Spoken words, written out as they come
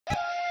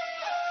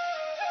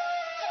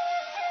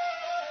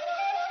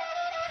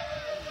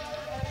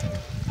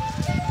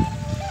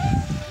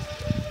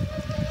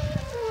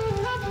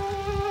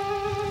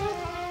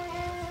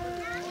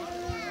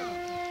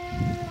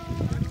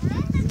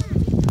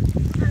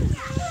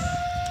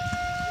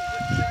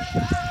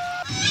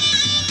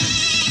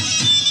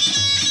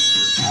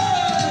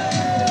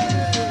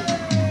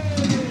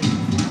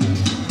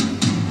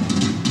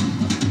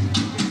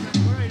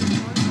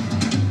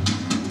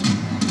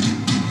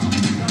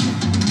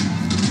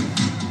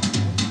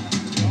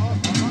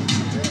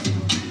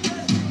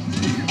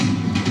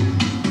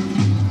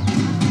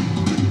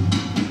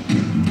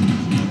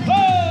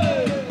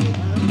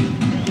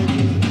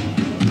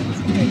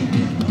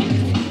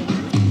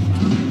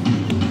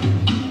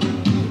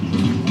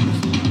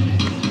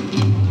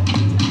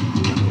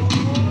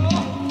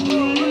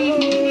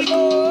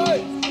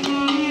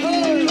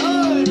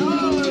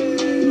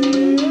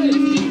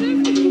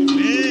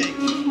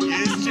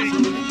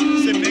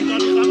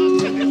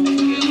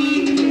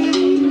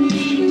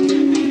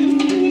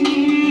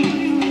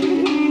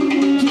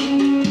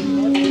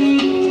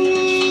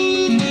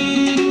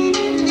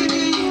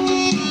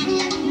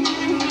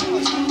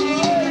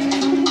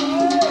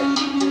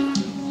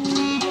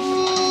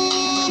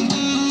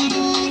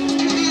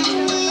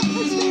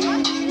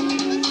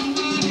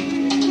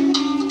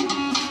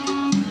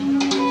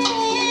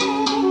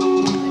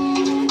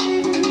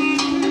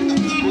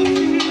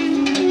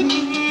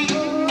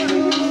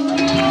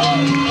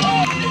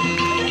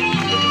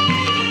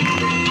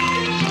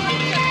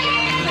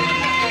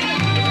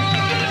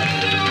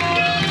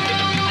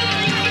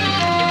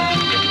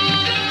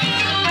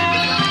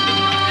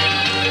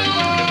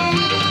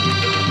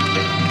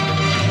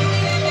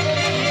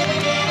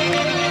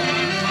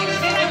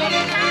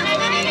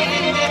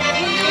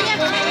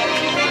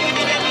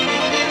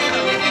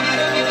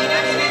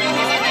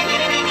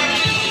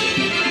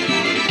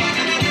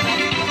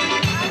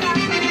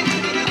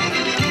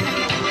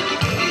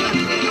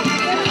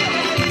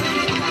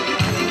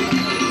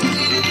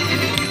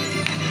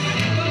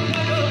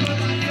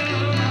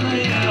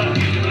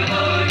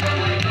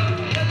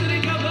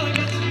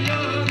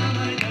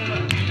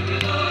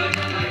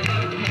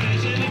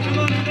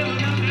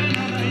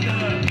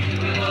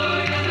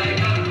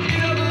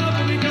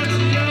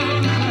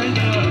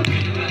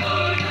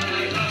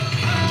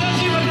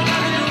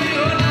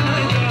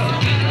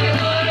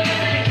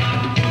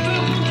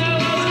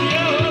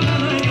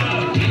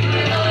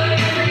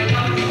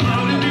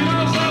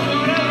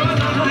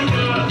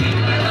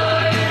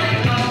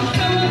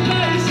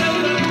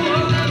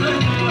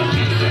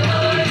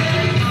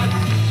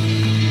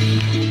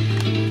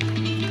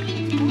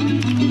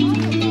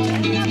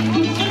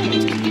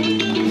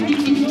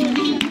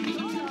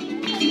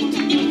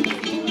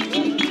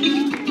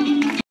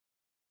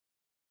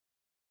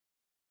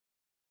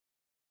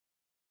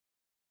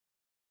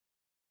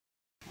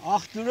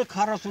աղբյուրը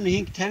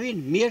 45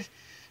 թվին մեր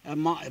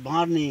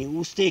մարնի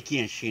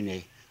ուստեկի են շինե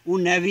ու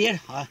նավեր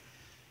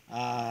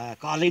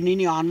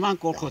Կալինինի անվան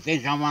կոլխոզ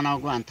այն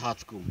ժամանակվա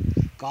ընթացքում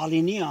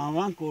Կալինի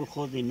անվան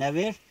կոլխոզի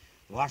նավեր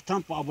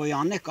Վարդան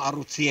Պաբոյանն է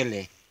կառուցել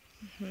է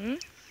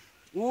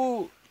ու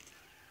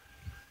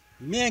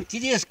մենք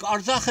իրես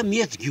Կարզախը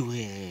մեծ գյուղ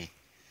է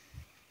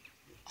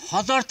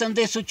 1000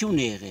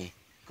 տնտեսություն է եղել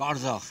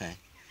Կարզախը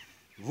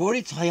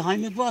որից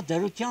հայմիգվա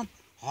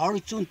դրությամբ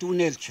 150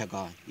 տունել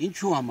չկա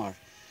ինչու համար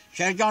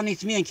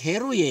շրջանից մենք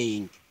հերու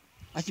էինք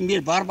այսինքն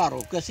մեր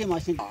բարբարով կսեմ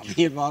այսինքն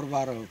մեր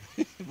բարբարով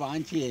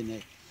բան չի են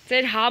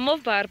Ձեր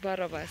համով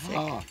բարբարով ասեք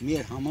Հա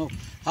մեր համով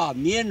հա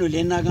մերն ու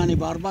Լեննագանի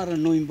բարբարը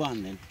նույն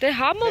բանն են Դե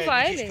համով ա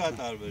էլի Կա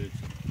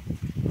տարբերություն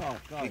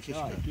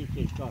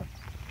կա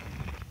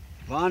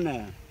բանը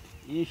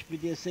ինչ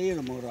պիտի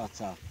ասեիր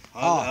մոռացա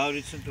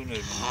 150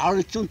 տուներ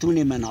 150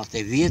 տունի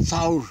մնացել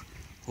 600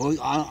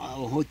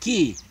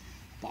 հոգի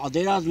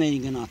պատերազմ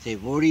էին գնացել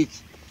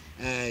որից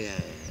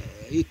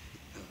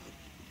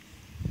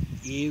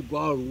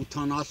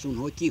 280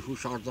 հոգի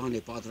հուշարձան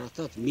է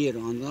պատրաստած մեր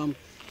անձամ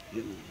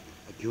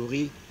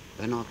գյուղի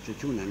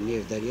բնակչությունը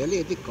ներդրել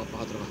է դիք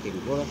պատրաստել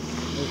որը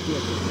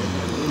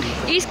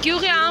Իսկ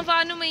գյուղի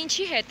անվանումը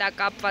ինչի հետ է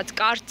կապված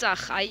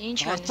Կարծախ այ ինչ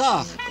է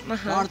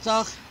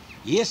Կարծախ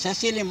ես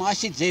ասել եմ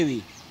այսի ձևի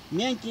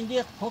մենք ինձ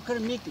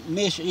փոքր մի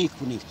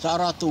մեշիկ ունենք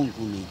ծառատուն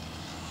ունենք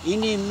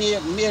ինի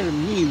մեր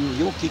մի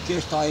յոկի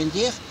կեստա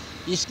այնտեղ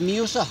իսկ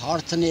մյուսը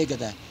հարցնեգը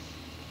դա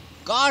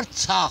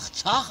Կարծախ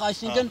ցախ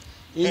այսինքն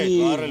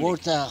ինի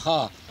որտեղ հա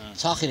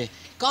ցախերը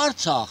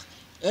Կարծախ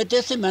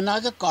այդտեսի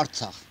մնագը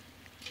Կարծախ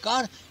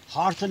Կար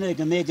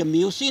հարցնեգը մեկը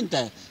մյուսին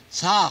դա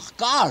ցախ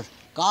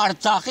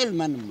Կարծախել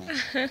մնում է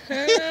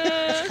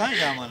Ինչքան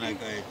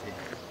ժամանակ է դա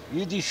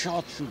Իդի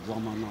շատ շուտ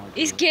ժամանակ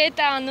Իսկ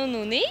գետը անուն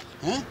ունի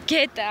Հա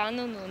Գետը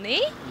անուն ունի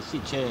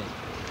Իսի չէ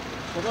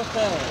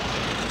Պրոստը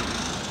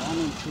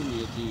անուն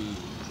չունի էդի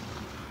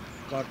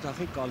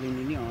Կարծախի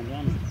Կալինինի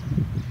անվան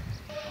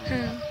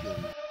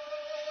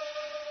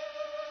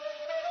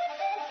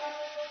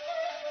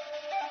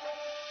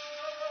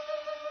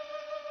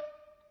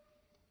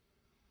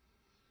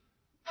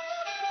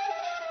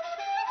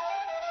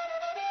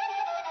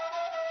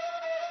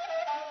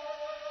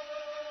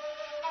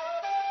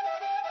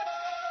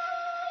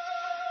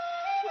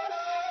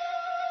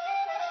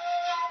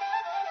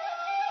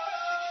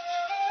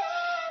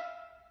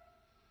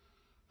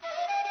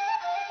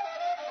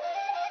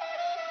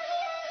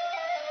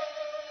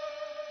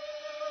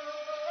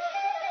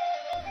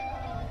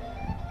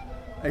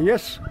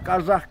Ես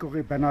Կարզախ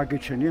գյուղի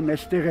բնակիչ եմ,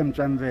 այստեղ եմ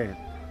ծնվել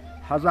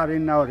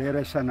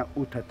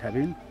 1938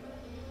 թվականին։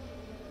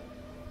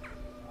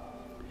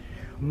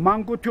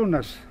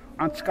 Մանկությունս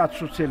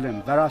անցկացուցել եմ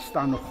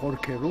Վրաստանի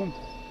խորքերում։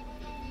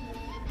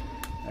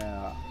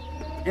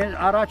 Այն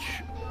առաջ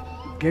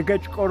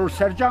գեգեճկորու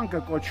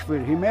սերժանտը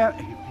կոչվեր,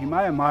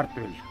 հիմա է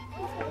մարտվել։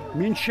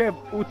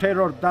 Մինչև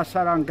 8-րդ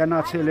դասարան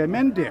գնացել եմ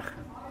այնտեղ։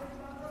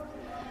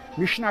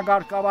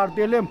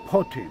 Միջնակարգավարտել եմ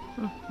փոթին։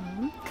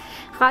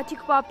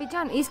 Խաչիկ պապի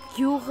ջան, իսկ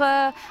գյուղը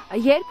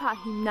երբ է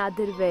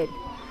հիմնադրվել։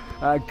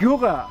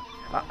 Գյուղը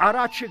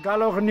առաջի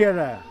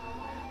գալողները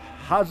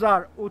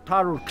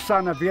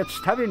 1826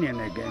 թվականին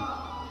են եկել։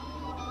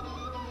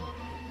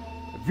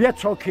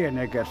 6 հոգի են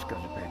եկել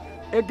սկզբում։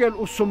 Եկել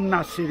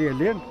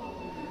ուսումնասիրել են։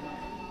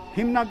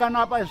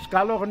 Հիմնականապես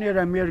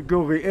գալողները մեր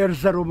գյուղի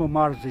Էրզրումի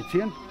մարզից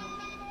են։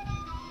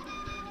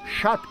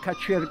 Շատ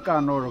քչեր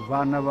կան որ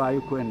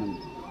Վանավայուկեն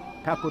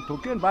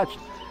թակուտուկեն, բայց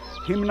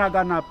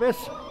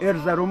հիմնականապես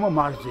Էրզրումի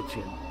մարզից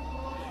են։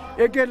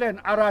 Եկել են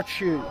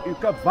առաջի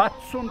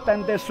 60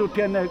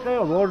 տնտեսություն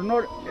եկել, որ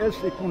նոր էս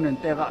իկուն են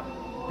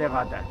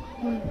տեղադար։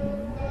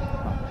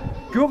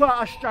 Գյուղը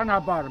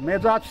աշճանաբար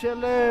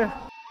մեծացել է,